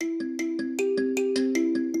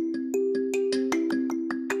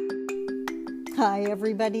Hi,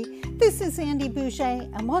 everybody. This is Sandy Boucher,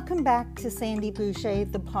 and welcome back to Sandy Boucher,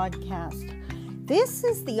 the podcast. This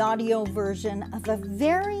is the audio version of a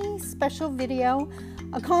very special video,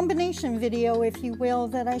 a combination video, if you will,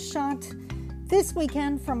 that I shot this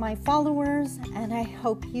weekend for my followers, and I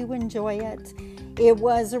hope you enjoy it. It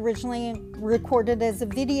was originally recorded as a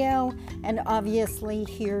video, and obviously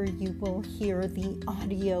here you will hear the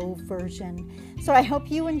audio version. So I hope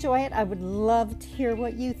you enjoy it. I would love to hear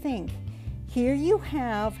what you think. Here you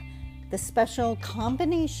have the special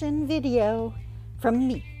combination video from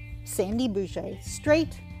me, Sandy Boucher,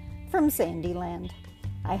 straight from Sandyland.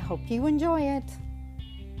 I hope you enjoy it.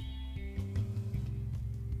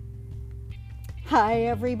 Hi,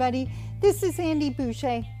 everybody. This is Sandy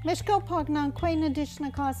Boucher, Mishko Pognan Quena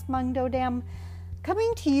Dishnakas Mangdodem,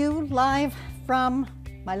 coming to you live from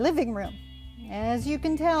my living room. As you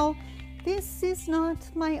can tell, this is not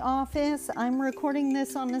my office. I'm recording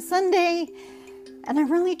this on a Sunday, and I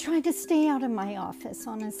really try to stay out of my office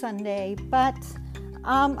on a Sunday, but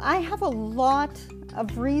I have a lot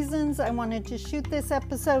of reasons I wanted to shoot this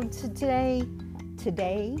episode today,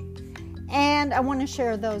 and I want to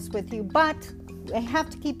share those with you, but I have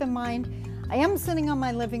to keep in mind, I am sitting on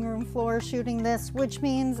my living room floor shooting this, which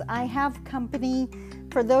means I have company.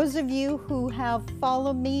 For those of you who have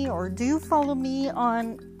followed me or do follow me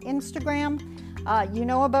on Instagram, you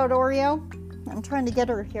know about Oreo. I'm trying to get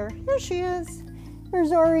her here. Here she is. Here's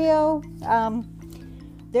Oreo.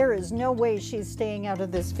 There is no way she's staying out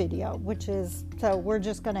of this video, so we're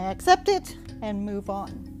just going to accept it and move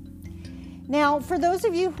on. Now, for those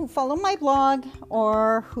of you who follow my blog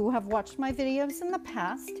or who have watched my videos in the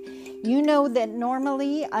past, you know that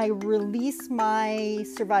normally I release my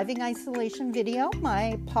Surviving Isolation video,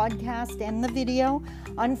 my podcast and the video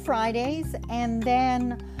on Fridays, and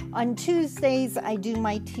then on Tuesdays I do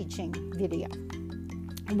my teaching video.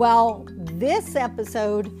 Well, this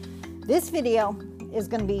video is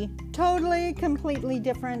going to be totally, completely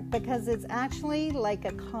different because it's actually like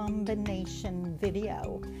a combination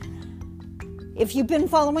video. If you've been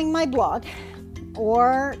following my blog,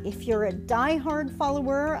 or if you're a diehard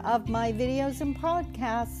follower of my videos and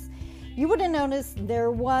podcasts, you would have noticed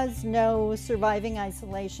there was no Surviving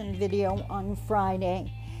Isolation video on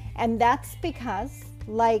Friday. And that's because,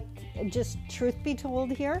 just truth be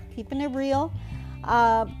told here, keeping it real,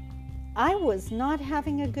 I was not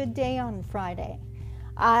having a good day on Friday.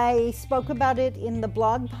 I spoke about it in the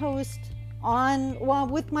blog post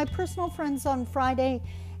with my personal friends on Friday,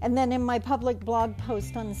 and then in my public blog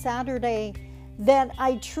post on Saturday, that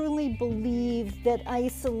I truly believe that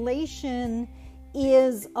isolation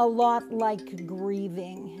is a lot like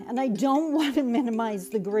grieving. And I don't want to minimize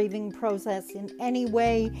the grieving process in any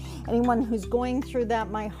way. Anyone who's going through that,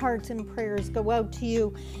 my heart and prayers go out to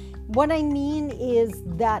you. What I mean is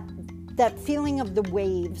that feeling of the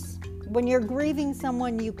waves. When you're grieving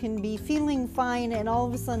someone, you can be feeling fine, and all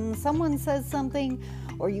of a sudden someone says something,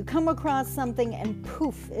 or you come across something, and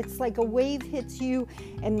poof, it's like a wave hits you,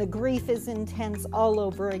 and the grief is intense all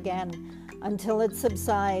over again until it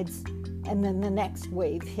subsides, and then the next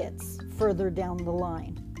wave hits further down the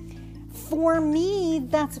line. For me,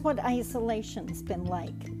 that's what isolation's been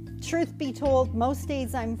like. Truth be told, most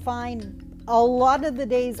days I'm fine. A lot of the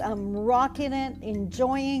days I'm rocking it,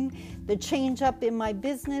 enjoying the change up in my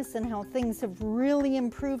business and how things have really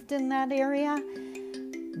improved in that area.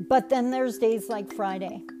 But then there's days like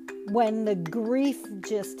Friday when the grief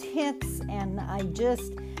just hits, and I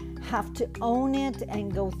just have to own it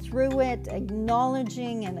and go through it,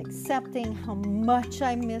 acknowledging and accepting how much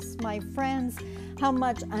I miss my friends, how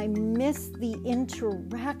much I miss the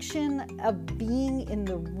interaction of being in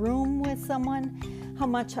the room with someone, how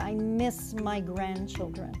much I miss my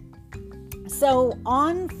grandchildren. So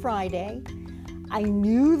on Friday, I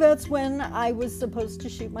knew that's when I was supposed to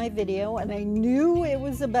shoot my video, and I knew it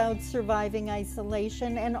was about surviving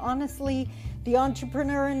isolation. And honestly, the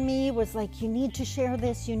entrepreneur in me was like, you need to share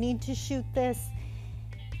this, you need to shoot this.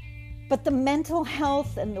 But the mental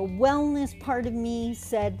health and the wellness part of me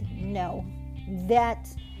said no,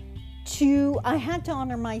 I had to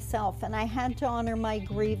honor myself, and I had to honor my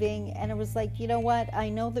grieving. And it was like, you know what? I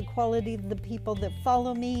know the quality of the people that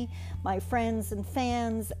follow me, my friends and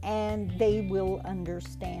fans, and they will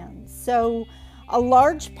understand. So a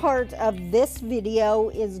large part of this video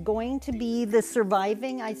is going to be the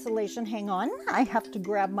surviving isolation. Hang on, I have to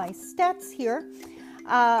grab my stats here.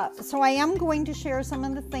 So I am going to share some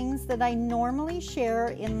of the things that I normally share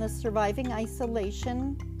in the Surviving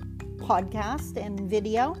Isolation podcast and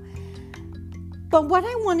video. But what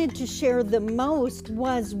I wanted to share the most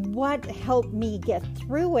was what helped me get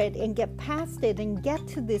through it and get past it and get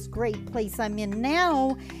to this great place I'm in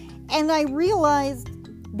now. And I realized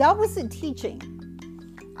that wasn't teaching.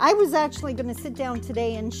 I was actually going to sit down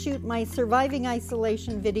today and shoot my surviving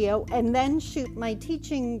isolation video and then shoot my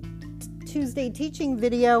Tuesday teaching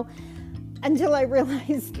video until I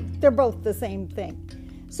realized they're both the same thing.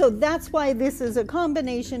 So that's why this is a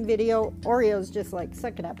combination video. Oreo's just like,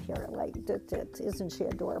 suck it up here. Like, isn't she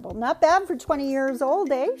adorable? Not bad for 20 years old,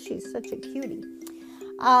 eh? She's such a cutie.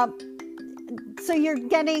 So you're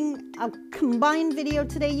getting a combined video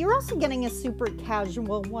today. You're also getting a super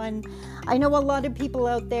casual one. I know a lot of people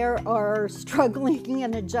out there are struggling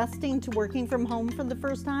and adjusting to working from home for the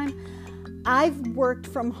first time. I've worked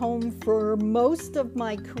from home for most of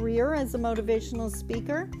my career as a motivational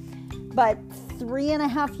speaker, but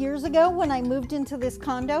 3.5 years ago when I moved into this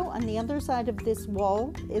condo, on the other side of this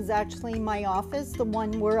wall is actually my office, the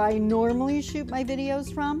one where I normally shoot my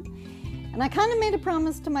videos from. And I kind of made a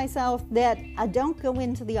promise to myself that I don't go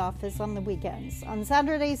into the office on the weekends. On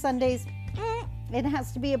Saturdays, Sundays, it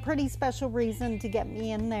has to be a pretty special reason to get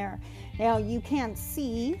me in there. Now, you can't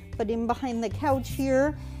see, but in behind the couch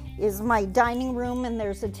here is my dining room, and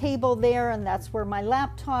there's a table there, and that's where my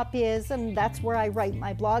laptop is, and that's where I write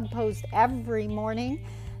my blog post every morning.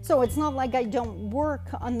 So it's not like I don't work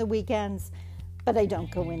on the weekends, but I don't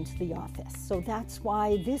go into the office. So that's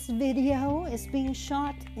why this video is being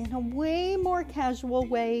shot in a way more casual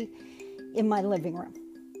way in my living room.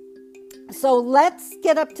 So let's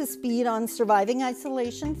get up to speed on surviving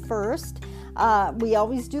isolation first. We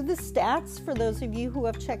always do the stats for those of you who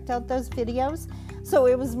have checked out those videos. So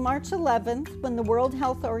it was March 11th when the World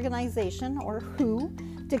Health Organization, or WHO,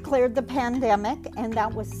 declared the pandemic, and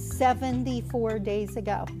that was 74 days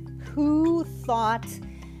ago. Who thought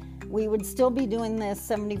we would still be doing this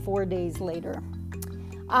 74 days later?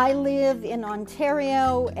 I live in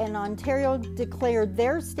Ontario, and Ontario declared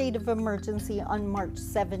their state of emergency on March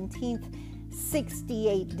 17th,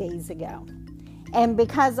 68 days ago. And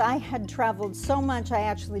because I had traveled so much, I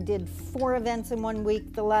actually did 4 events in 1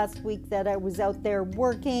 week. The last week that I was out there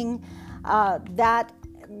working, that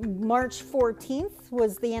March 14th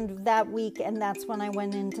was the end of that week, and that's when I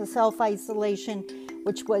went into self-isolation,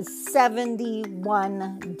 which was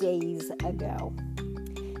 71 days ago.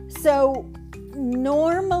 So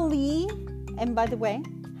normally, and by the way,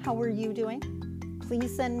 how are you doing?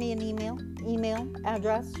 Please send me an email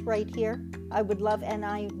address right here. I would love, and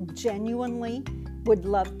I genuinely would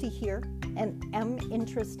love to hear and am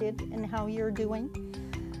interested in how you're doing.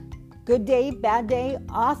 Good day, bad day,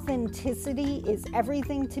 authenticity is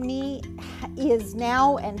everything to me, is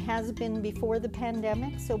now and has been before the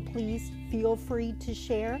pandemic, so please feel free to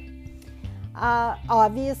share.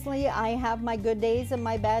 Obviously, I have my good days and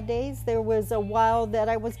my bad days. There was a while that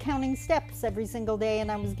I was counting steps every single day,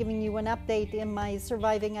 and I was giving you an update in my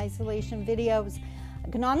surviving isolation videos. I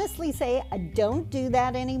can honestly say I don't do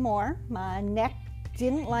that anymore. My neck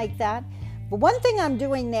didn't like that. But one thing I'm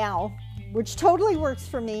doing now, which totally works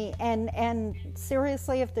for me, and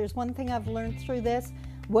seriously, if there's one thing I've learned through this,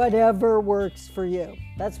 whatever works for you,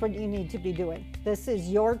 that's what you need to be doing. This is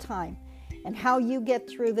your time. And how you get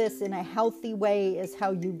through this in a healthy way is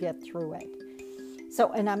how you get through it.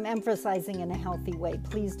 So, and I'm emphasizing in a healthy way.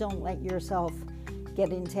 Please don't let yourself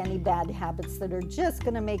get into any bad habits that are just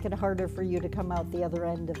going to make it harder for you to come out the other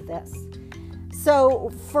end of this. So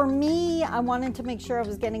for me, I wanted to make sure I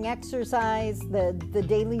was getting exercise, the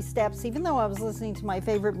daily steps, even though I was listening to my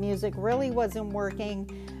favorite music, really wasn't working.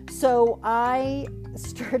 So I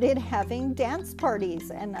started having dance parties,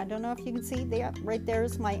 and I don't know if you can see that right there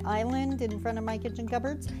is my island in front of my kitchen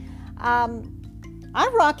cupboards. I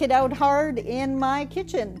rock it out hard in my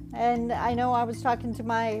kitchen, and I know I was talking to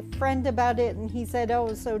my friend about it, and he said,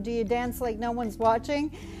 oh, so do you dance like no one's watching?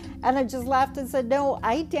 And I just laughed and said, no,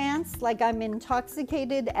 I dance like I'm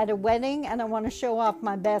intoxicated at a wedding and I want to show off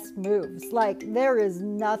my best moves. Like, there is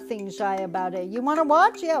nothing shy about it. You want to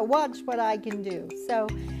watch? Yeah, watch what I can do. So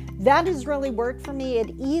that has really worked for me.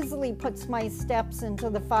 It easily puts my steps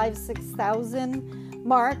into the 5,000-6,000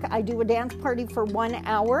 mark. I do a dance party for 1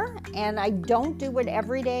 hour, and I don't do it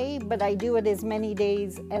every day, but I do it as many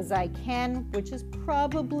days as I can, which is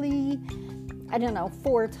probably, I don't know,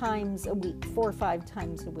 4 times a week, 4 or 5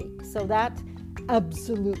 times a week. So that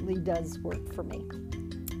absolutely does work for me.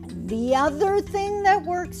 The other thing that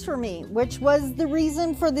works for me, which was the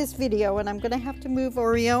reason for this video, and I'm going to have to move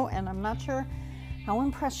Oreo, and I'm not sure how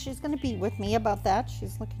impressed she's going to be with me about that.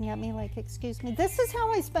 She's looking at me like, excuse me. This is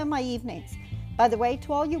how I spend my evenings. By the way,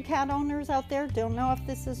 to all you cat owners out there, don't know if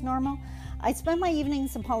this is normal, I spend my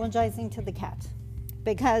evenings apologizing to the cat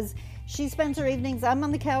because she spends her evenings, I'm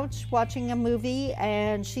on the couch watching a movie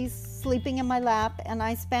and she's sleeping in my lap, and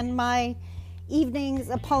I spend my evenings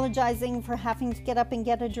apologizing for having to get up and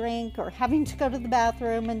get a drink or having to go to the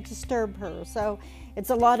bathroom and disturb her. So it's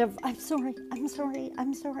a lot of, I'm sorry.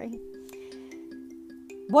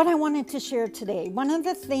 What I wanted to share today, one of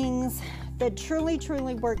the things that truly,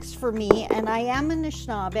 truly works for me, and I am a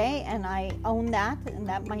Anishinaabe, and I own that, and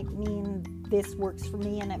that might mean this works for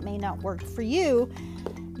me and it may not work for you,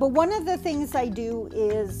 but one of the things I do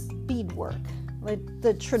is beadwork, like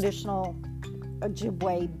the traditional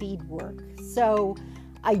Ojibwe beadwork. So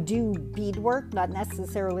I do beadwork, not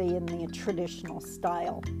necessarily in the traditional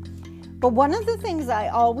style. But one of the things I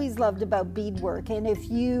always loved about beadwork, and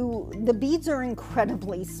the beads are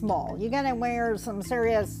incredibly small. You gotta wear some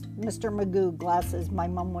serious Mr. Magoo glasses, my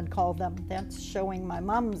mom would call them. That's showing my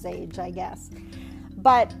mom's age, I guess.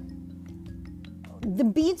 But the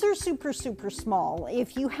beads are super, super small.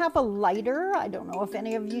 If you have a lighter, I don't know if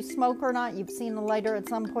any of you smoke or not, you've seen a lighter at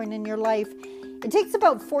some point in your life. It takes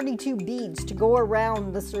about 42 beads to go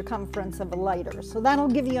around the circumference of a lighter. So that'll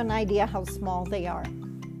give you an idea how small they are.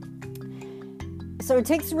 So it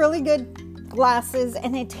takes really good glasses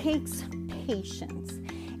and it takes patience.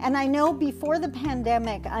 And I know before the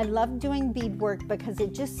pandemic, I loved doing beadwork because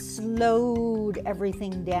it just slowed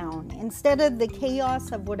everything down. Instead of the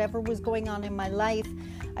chaos of whatever was going on in my life,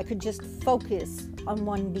 I could just focus on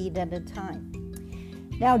one bead at a time.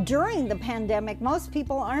 Now, during the pandemic, most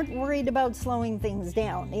people aren't worried about slowing things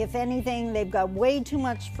down. If anything, they've got way too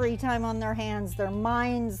much free time on their hands, their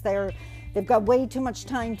minds, they've got way too much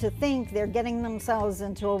time to think. They're getting themselves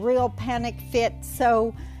into a real panic fit.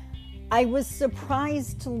 So I was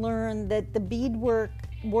surprised to learn that the beadwork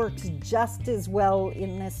works just as well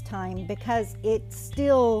in this time because it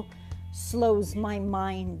still slows my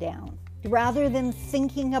mind down. Rather than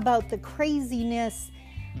thinking about the craziness,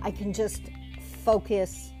 I can just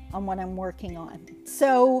focus on what I'm working on.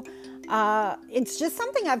 So it's just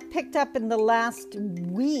something I've picked up in the last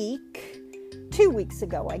week, 2 weeks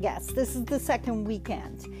ago, I guess. This is the second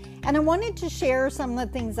weekend. And I wanted to share some of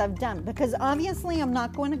the things I've done because obviously I'm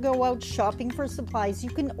not going to go out shopping for supplies.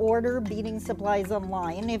 You can order beading supplies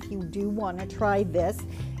online if you do want to try this.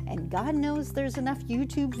 And God knows there's enough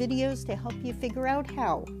YouTube videos to help you figure out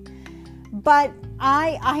how. But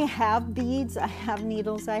I have beads, I have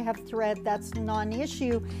needles, I have thread. That's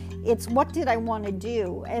non-issue. It's what did I want to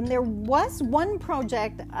do? And there was one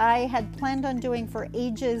project I had planned on doing for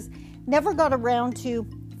ages, never got around to,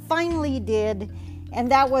 finally did, and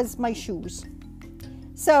that was my shoes.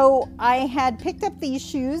 So I had picked up these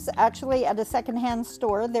shoes actually at a secondhand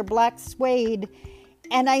store. They're black suede.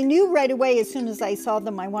 And I knew right away as soon as I saw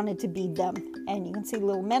them, I wanted to bead them. And you can see a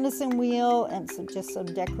little medicine wheel and just some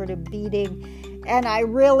decorative beading. And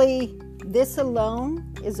this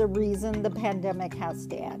alone is a reason the pandemic has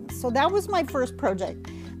to end. So that was my first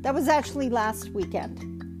project. That was actually last weekend.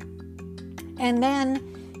 And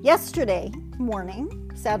then yesterday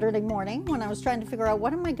morning, Saturday morning, when I was trying to figure out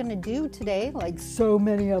what am I going to do today, like so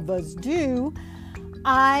many of us do,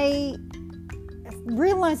 I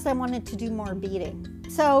realized I wanted to do more beading.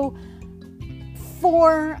 So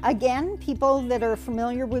for, again, people that are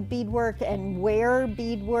familiar with beadwork and wear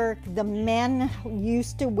beadwork, the men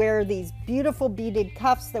used to wear these beautiful beaded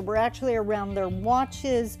cuffs that were actually around their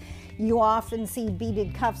watches. You often see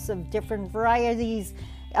beaded cuffs of different varieties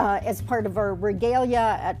as part of our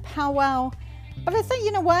regalia at powwow. But I thought,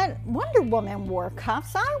 you know what? Wonder Woman wore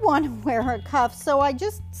cuffs. I want to wear her cuffs. So I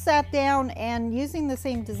just sat down and using the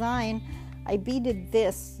same design, I beaded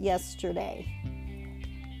this yesterday.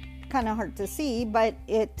 Kind of hard to see, but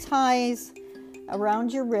it ties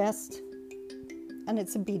around your wrist and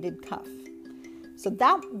it's a beaded cuff. So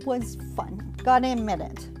that was fun, gotta admit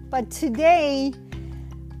it. But today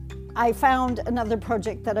I found another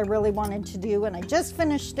project that I really wanted to do and I just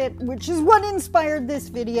finished it, which is what inspired this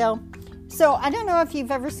video. So I don't know if you've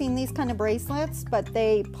ever seen these kind of bracelets, but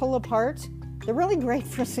they pull apart. They're really great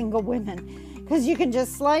for single women because you can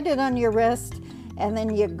just slide it on your wrist and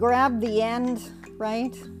then you grab the end,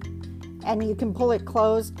 right? And you can pull it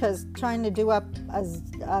closed because trying to do up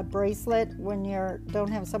a bracelet when you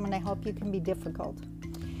don't have someone to help you can be difficult.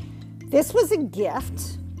 This was a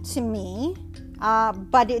gift to me,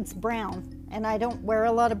 but it's brown. And I don't wear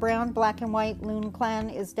a lot of brown. Black and white, Loon Clan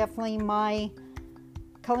is definitely my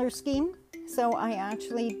color scheme. So I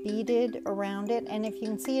actually beaded around it. And if you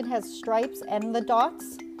can see, it has stripes and the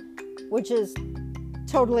dots, which is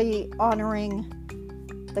totally honoring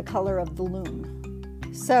the color of the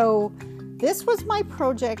loon. So this was my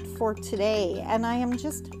project for today, and I am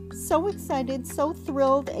just so excited, so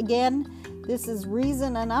thrilled. Again, this is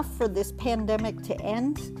reason enough for this pandemic to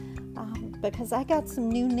end because I got some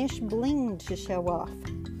new niche bling to show off.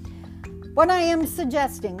 What I am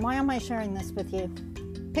suggesting, why am I sharing this with you?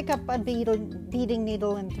 Pick up a beading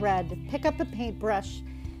needle and thread. Pick up a paintbrush.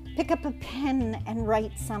 Pick up a pen and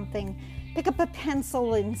write something. Pick up a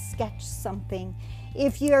pencil and sketch something.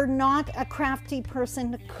 If you're not a crafty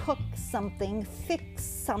person, cook something, fix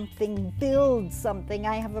something, build something.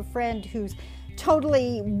 I have a friend who's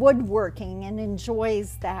totally woodworking and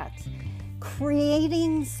enjoys that.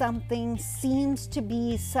 Creating something seems to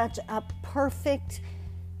be such a perfect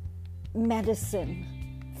medicine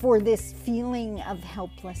for this feeling of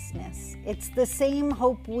helplessness. It's the same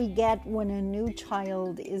hope we get when a new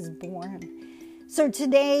child is born. So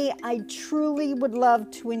today, I truly would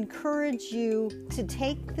love to encourage you to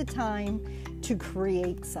take the time to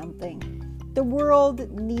create something. The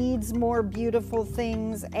world needs more beautiful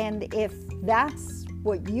things, and if that's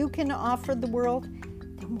what you can offer the world,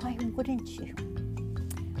 then why wouldn't you?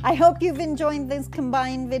 I hope you've enjoyed this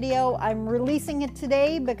combined video. I'm releasing it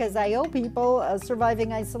today because I owe people a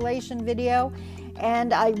surviving isolation video,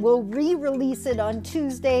 and I will re-release it on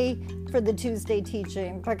Tuesday for the Tuesday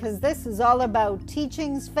teaching, because this is all about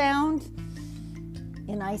teachings found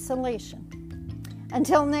in isolation.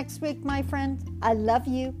 Until next week, my friend, I love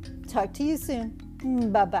you. Talk to you soon.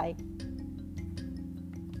 Bye-bye.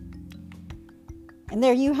 And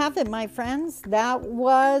there you have it, my friends. That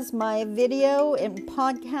was my video and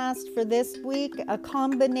podcast for this week, a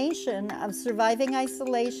combination of surviving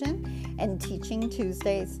isolation and teaching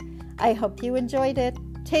Tuesdays. I hope you enjoyed it.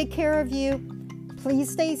 Take care of you. Please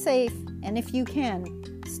stay safe. And if you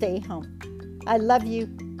can, stay home. I love you.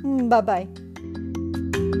 Bye-bye.